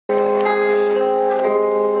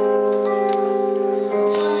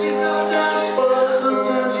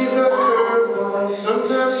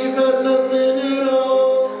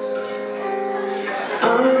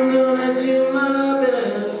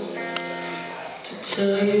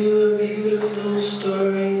Tell you a beautiful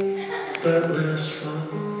story about last fall.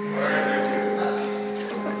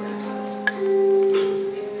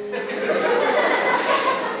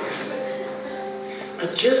 I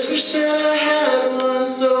just wish that I had one,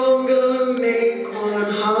 so I'm gonna make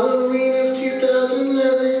one. Halloween of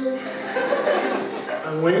 2011.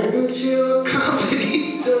 I went into a comedy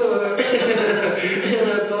store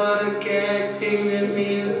and I bought a gag thing that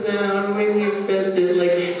made a sound when you pressed it,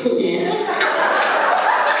 like, yeah.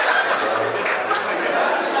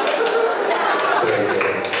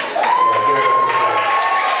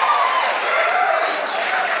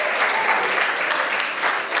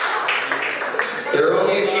 There are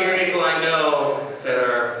only a few people I know that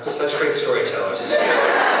are such great storytellers as you.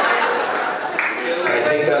 I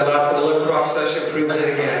think that last little improv session proved it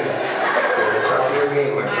again. You're at the top of your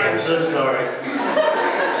game, my friend. I'm so sorry.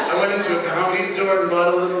 I went into a comedy store and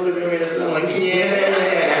bought a little bit of it, and I'm like,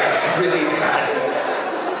 yeah, it's really bad.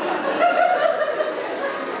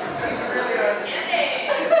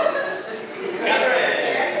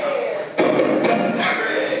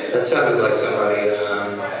 That sounded like somebody,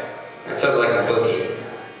 that sounded like my bookie.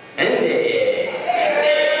 I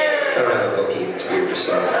don't have a bookie, it's weird to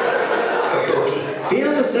say. A bookie. Be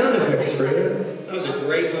on the sound effects, Freeman. That was a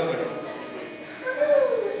great moment.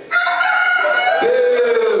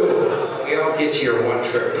 Boo! We all get your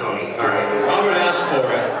one-trick pony. All right. Robert asked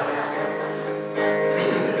for it.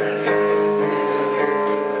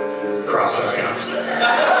 Cross comes down.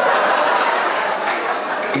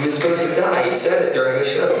 He was supposed to die. He said it during the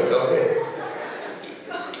show. It's all good.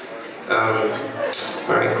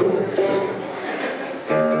 All right, cool.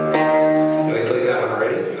 Did we play that one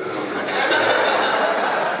already?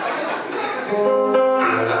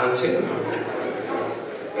 That one too.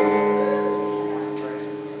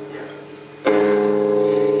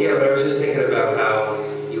 Yeah, but I was just thinking about how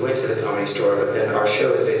you went to the comedy store, but then our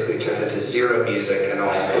show is basically turned into zero music and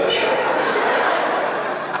all bullshit.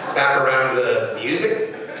 Back around the music?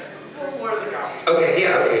 Okay,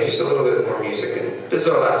 yeah, okay, just a little bit more music. And this is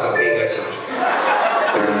our last song. Thank you guys so much.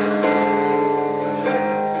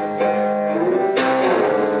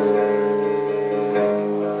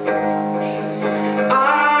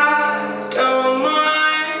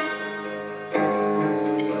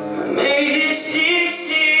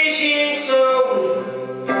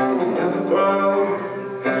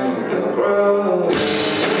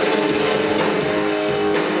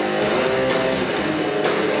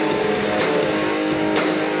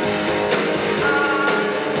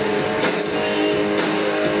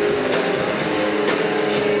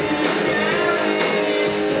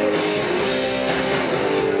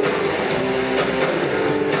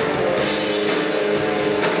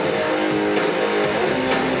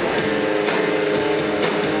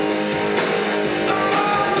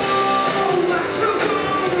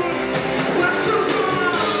 Left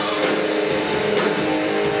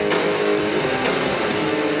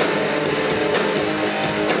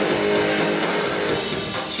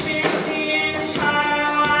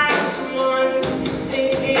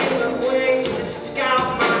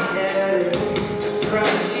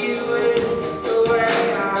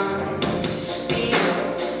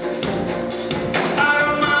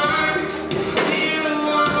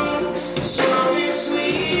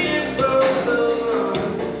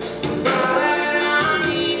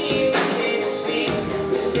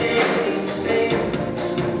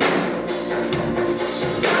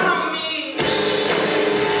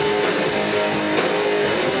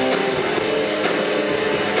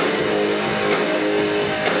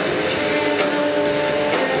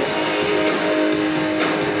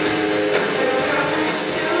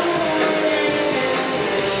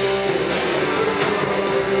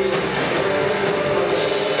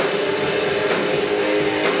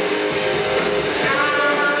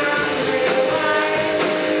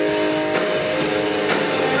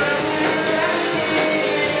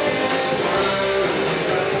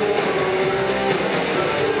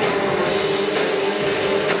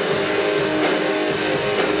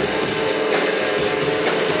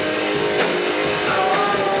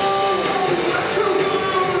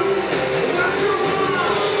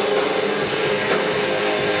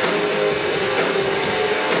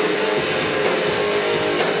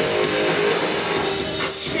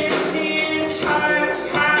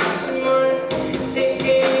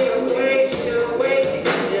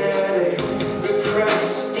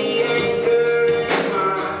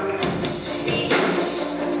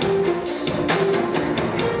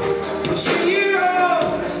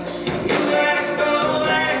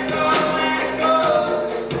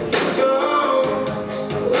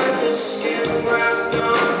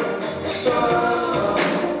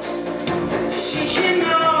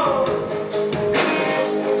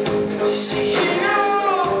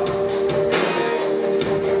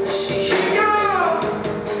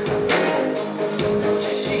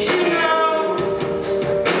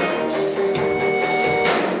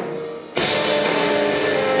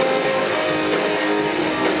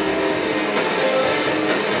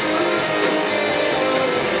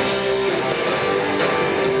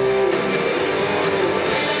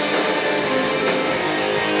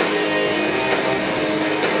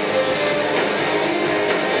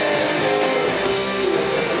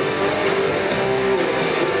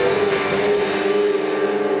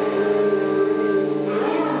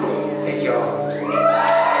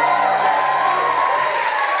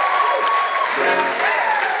Thank you.